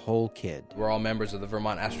celebrate the whole kid. We're all members of the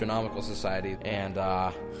Vermont Astronomical Society, and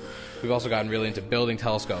we've also gotten really into building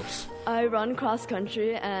telescopes. I run cross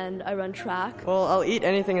country and I run track. Well, I'll eat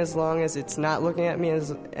anything as long as it's not looking at me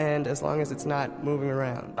and as long as it's not moving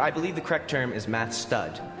around. I believe the correct term is math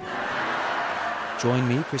stud. Join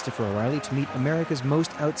me, Christopher O'Reilly, to meet America's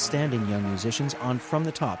most outstanding young musicians on From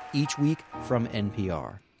the Top each week from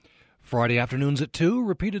NPR. Friday afternoons at 2,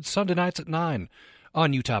 repeated Sunday nights at 9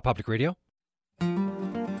 on Utah Public Radio. We're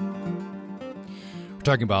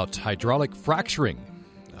talking about hydraulic fracturing.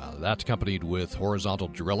 That, accompanied with horizontal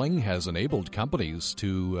drilling, has enabled companies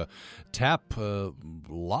to tap a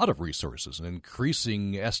lot of resources, an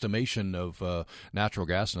increasing estimation of natural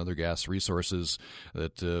gas and other gas resources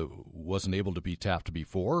that wasn't able to be tapped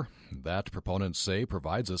before. That, proponents say,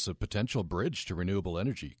 provides us a potential bridge to renewable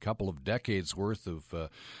energy. A couple of decades worth of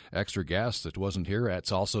extra gas that wasn't here.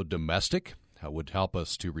 It's also domestic. Would help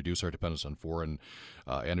us to reduce our dependence on foreign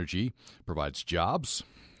energy, provides jobs,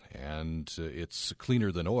 and it's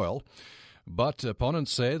cleaner than oil. But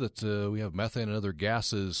opponents say that we have methane and other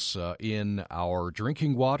gases in our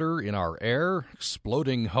drinking water, in our air,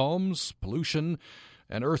 exploding homes, pollution,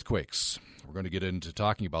 and earthquakes. We're going to get into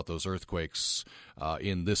talking about those earthquakes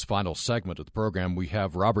in this final segment of the program. We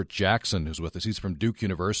have Robert Jackson, who's with us. He's from Duke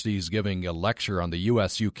University. He's giving a lecture on the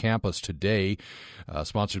USU campus today,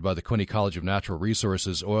 sponsored by the Quinney College of Natural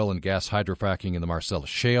Resources, Oil and Gas Hydrofracking in the Marcellus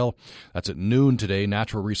Shale. That's at noon today,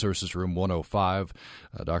 Natural Resources Room 105.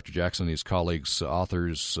 Dr. Jackson and his colleagues,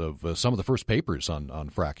 authors of some of the first papers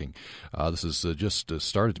on fracking. This has just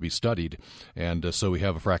started to be studied, and so we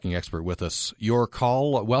have a fracking expert with us. Your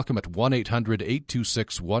call, welcome at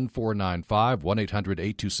 1-800-826-1495,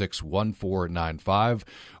 1-800-826-1495,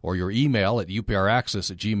 or your email at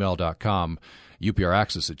upraccess@gmail.com,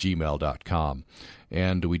 upraccess@gmail.com.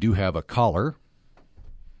 And we do have a caller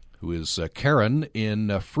who is Karen in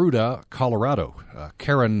Fruita, Colorado.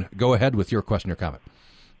 Karen, go ahead with your question or comment.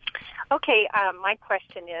 Okay, my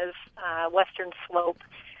question is Western Slope,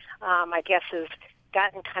 I guess, has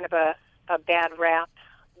gotten kind of a bad rap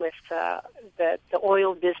with the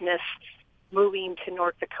oil business moving to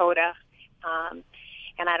North Dakota. And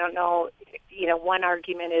I don't know, one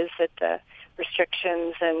argument is that the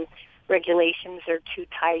restrictions and regulations are too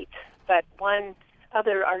tight. But one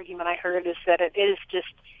other argument I heard is that it is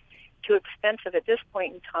just too expensive at this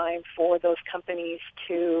point in time for those companies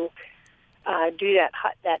to do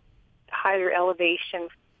that higher elevation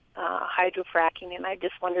hydrofracking. And I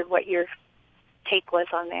just wondered what your take was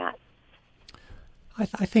on that.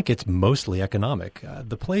 I think it's mostly economic.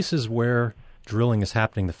 The places where drilling is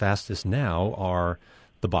happening the fastest now are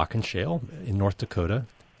the Bakken Shale in North Dakota,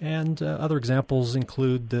 and other examples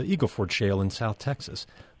include the Eagle Ford Shale in South Texas.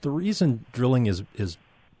 The reason drilling is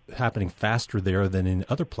happening faster there than in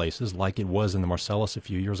other places, like it was in the Marcellus a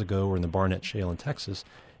few years ago or in the Barnett Shale in Texas,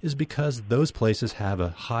 is because those places have a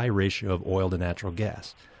high ratio of oil to natural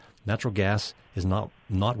gas. Natural gas is not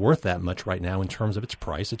worth that much right now in terms of its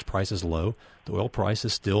price. Its price is low. The oil price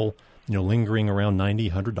is still lingering around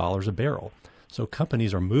 $90, $100 a barrel. So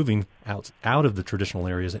companies are moving out of the traditional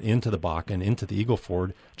areas and into the Bakken, into the Eagle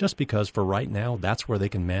Ford, just because for right now that's where they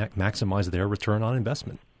can maximize their return on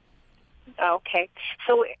investment. Okay.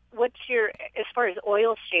 So what's your, as far as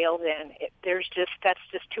oil shale then, that's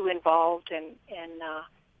just too involved and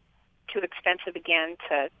too expensive again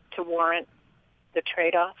to warrant the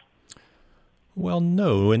trade-off? Well,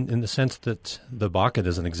 no, in the sense that the Bakken,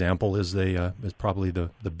 as an example, is probably the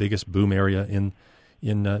biggest boom area in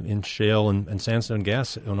shale and sandstone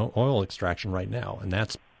gas and oil extraction right now, and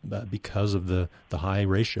that's because of the high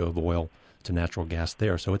ratio of oil to natural gas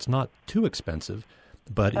there. So it's not too expensive,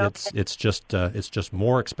 but okay. it's just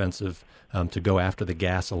more expensive to go after the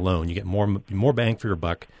gas alone. You get more bang for your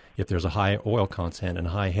buck if there's a high oil content and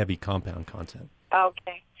high heavy compound content.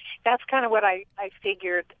 Okay. That's kind of what I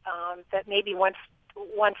figured, that maybe once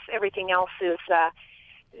everything else is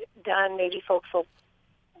done, maybe folks will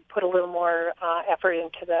put a little more effort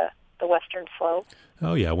into the Western Slope.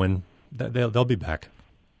 Oh, yeah, when they'll be back.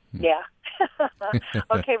 Yeah.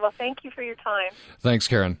 Okay, well, thank you for your time. Thanks,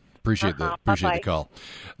 Karen. Appreciate the call.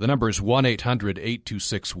 The number is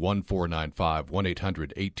 1-800-826-1495,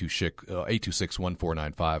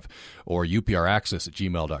 1-800-826-1495, or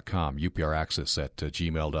upraccess@gmail.com,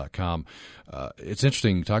 upraccess@gmail.com. It's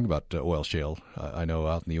interesting talking about oil shale. I know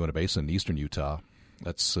out in the Uinta Basin, eastern Utah,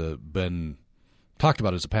 that's been talked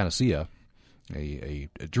about as a panacea, a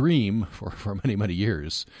dream for many, many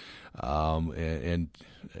years, and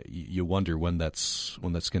you wonder when that's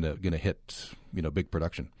going to hit big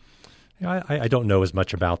production. I don't know as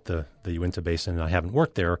much about the Uinta Basin, and I haven't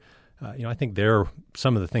worked there. I think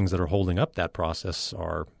some of the things that are holding up that process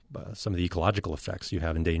are some of the ecological effects. You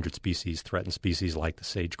have endangered species, threatened species like the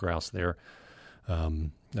sage grouse there,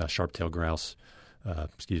 sharp-tailed grouse,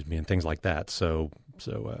 and things like that. So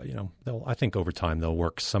I think over time they'll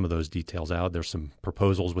work some of those details out. There's some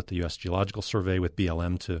proposals with the U.S. Geological Survey with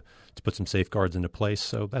BLM to put some safeguards into place.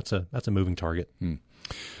 So that's a moving target.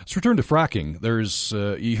 Let's return to fracking. There's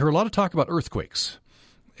you hear a lot of talk about earthquakes,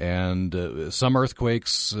 And some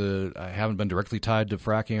earthquakes haven't been directly tied to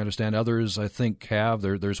fracking, I understand. Others, I think, have.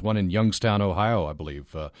 There's one in Youngstown, Ohio, I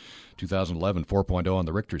believe, 2011, 4.0 on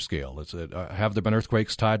the Richter scale. Have there been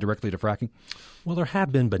earthquakes tied directly to fracking? Well, there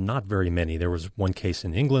have been, but not very many. There was one case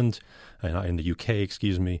in England, in the UK,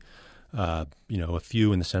 a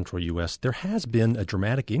few in the central U.S. There has been a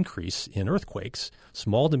dramatic increase in earthquakes,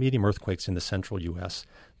 small to medium earthquakes in the central U.S.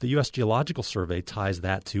 The U.S. Geological Survey ties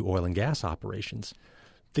that to oil and gas operations.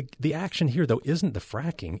 The action here, though, isn't the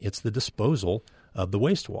fracking. It's the disposal of the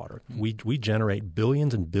wastewater. We generate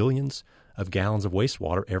billions and billions of gallons of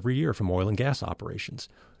wastewater every year from oil and gas operations.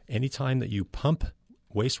 Anytime that you pump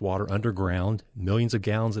wastewater underground, millions of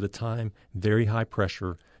gallons at a time, very high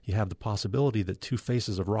pressure, you have the possibility that two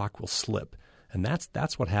faces of rock will slip. And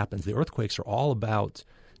that's what happens. The earthquakes are all about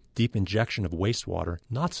deep injection of wastewater,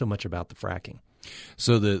 not so much about the fracking.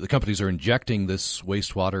 So the companies are injecting this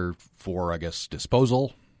wastewater for, I guess,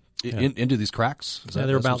 disposal into these cracks?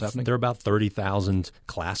 There are about 30,000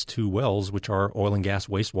 Class II wells, which are oil and gas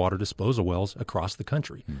wastewater disposal wells across the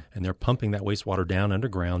country. And they're pumping that wastewater down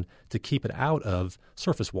underground to keep it out of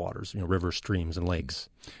surface waters, rivers, streams, and lakes.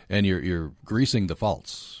 And you're greasing the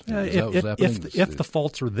faults. If the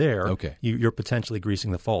faults are there, okay, you're potentially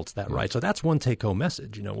greasing the faults. Right? So that's one take-home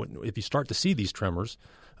message. If you start to see these tremors,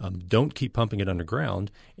 don't keep pumping it underground,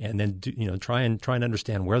 and then try and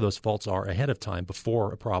understand where those faults are ahead of time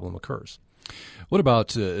before a problem occurs. What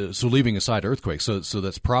about so leaving aside earthquakes? So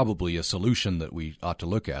that's probably a solution that we ought to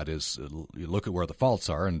look at is you look at where the faults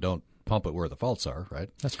are and don't pump it where the faults are. Right?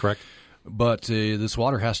 That's correct. But this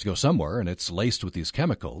water has to go somewhere, and it's laced with these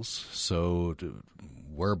chemicals. So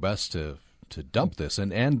where best to dump this,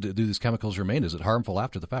 and do these chemicals remain? Is it harmful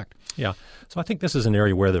after the fact? Yeah. So I think this is an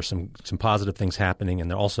area where there's some positive things happening,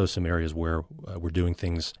 and there are also some areas where we're doing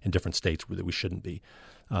things in different states that we shouldn't be.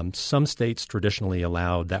 Some states traditionally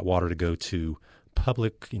allowed that water to go to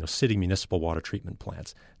public, city municipal water treatment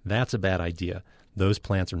plants. That's a bad idea. Those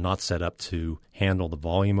plants are not set up to handle the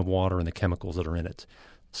volume of water and the chemicals that are in it.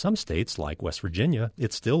 Some states, like West Virginia,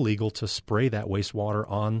 it's still legal to spray that wastewater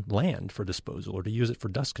on land for disposal or to use it for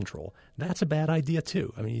dust control. That's a bad idea,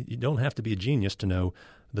 too. I mean, you don't have to be a genius to know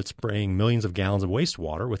that spraying millions of gallons of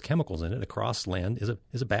wastewater with chemicals in it across land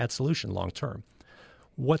is a bad solution long term.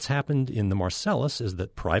 What's happened in the Marcellus is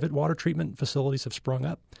that private water treatment facilities have sprung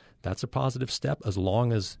up. That's a positive step as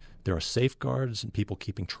long as there are safeguards and people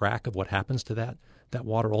keeping track of what happens to that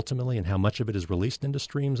water ultimately and how much of it is released into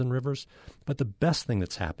streams and rivers. But the best thing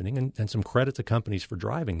that's happening, and some credit to companies for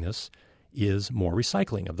driving this, is more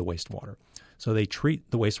recycling of the wastewater. So they treat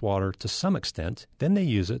the wastewater to some extent, then they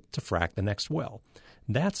use it to frack the next well.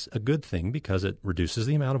 That's a good thing because it reduces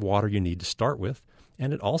the amount of water you need to start with,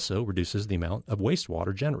 and it also reduces the amount of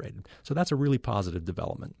wastewater generated. So that's a really positive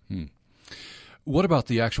development. What about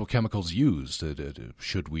the actual chemicals used?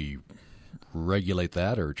 Should we regulate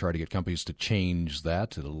that or try to get companies to change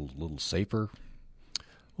that to a little safer?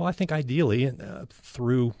 Well, I think ideally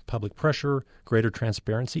through public pressure, greater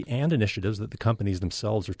transparency, and initiatives that the companies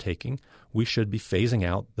themselves are taking, we should be phasing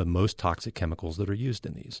out the most toxic chemicals that are used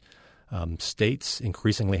in these. States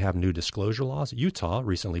increasingly have new disclosure laws. Utah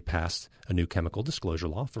recently passed a new chemical disclosure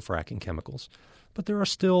law for fracking chemicals, but there are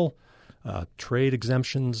still trade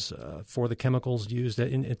exemptions for the chemicals used.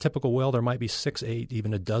 In a typical well, there might be 6, 8,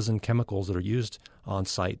 even a dozen chemicals that are used on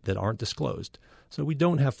site that aren't disclosed. So we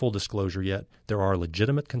don't have full disclosure yet. There are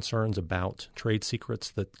legitimate concerns about trade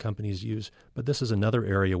secrets that companies use, but this is another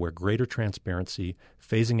area where greater transparency,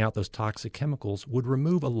 phasing out those toxic chemicals, would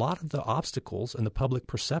remove a lot of the obstacles and the public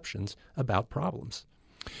perceptions about problems.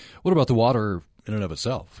 What about the water in and of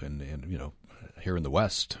itself? And here in the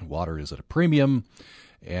West, water is at a premium.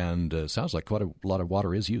 And sounds like quite a lot of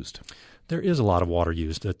water is used. There is a lot of water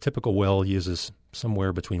used. A typical well uses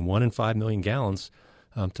somewhere between 1 and 5 million gallons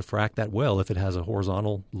to frack that well if it has a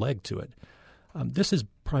horizontal leg to it. This is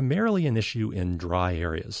primarily an issue in dry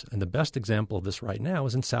areas. And the best example of this right now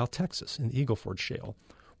is in South Texas, in the Eagle Ford Shale,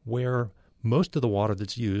 where most of the water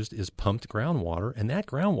that's used is pumped groundwater, and that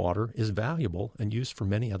groundwater is valuable and used for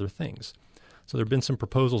many other things. So there have been some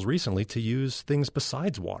proposals recently to use things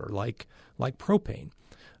besides water, like propane,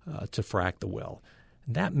 to frack the well.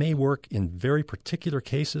 That may work in very particular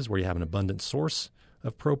cases where you have an abundant source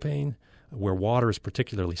of propane, where water is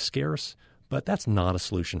particularly scarce, but that's not a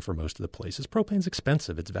solution for most of the places. Propane's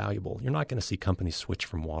expensive. It's valuable. You're not going to see companies switch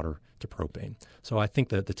from water to propane. So I think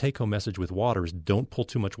that the take-home message with water is don't pull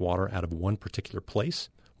too much water out of one particular place,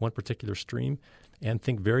 one particular stream, and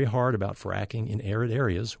think very hard about fracking in arid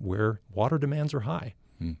areas where water demands are high.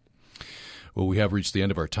 Well, we have reached the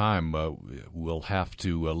end of our time. We'll have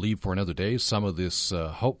to leave for another day. Some of this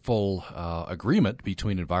hopeful agreement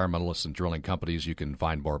between environmentalists and drilling companies, you can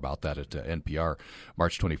find more about that at NPR.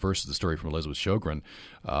 March 21st is the story from Elizabeth Sjogren.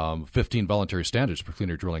 15 voluntary standards for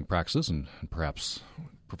cleaner drilling practices, and perhaps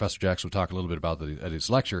Professor Jackson will talk a little bit about that at his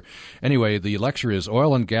lecture. Anyway, the lecture is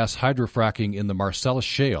Oil and Gas Hydrofracking in the Marcellus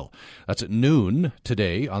Shale. That's at noon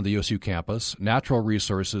today on the USU campus, Natural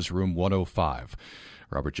Resources, Room 105.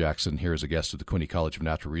 Robert Jackson here is a guest of the Quincy College of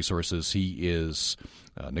Natural Resources. He is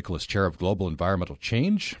Nicholas Chair of Global Environmental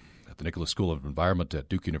Change at the Nicholas School of Environment at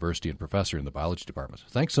Duke University and professor in the biology department.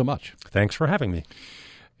 Thanks so much. Thanks for having me.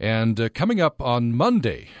 And coming up on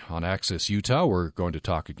Monday on Access Utah, we're going to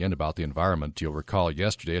talk again about the environment. You'll recall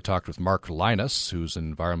yesterday I talked with Mark Linus, who's an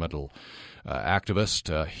environmental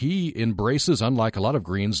activist. He embraces, unlike a lot of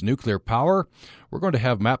Greens, nuclear power. We're going to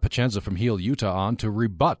have Matt Pacenza from Heal Utah on to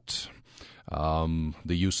rebut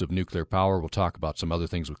the use of nuclear power. We'll talk about some other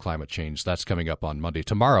things with climate change. That's coming up on Monday.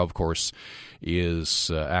 Tomorrow, of course, is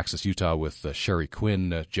Access Utah with Sherry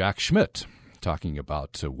Quinn, Jack Schmidt, talking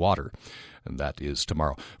about water. And that is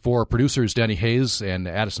tomorrow. For producers Danny Hayes and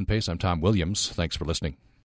Addison Pace, I'm Tom Williams. Thanks for listening.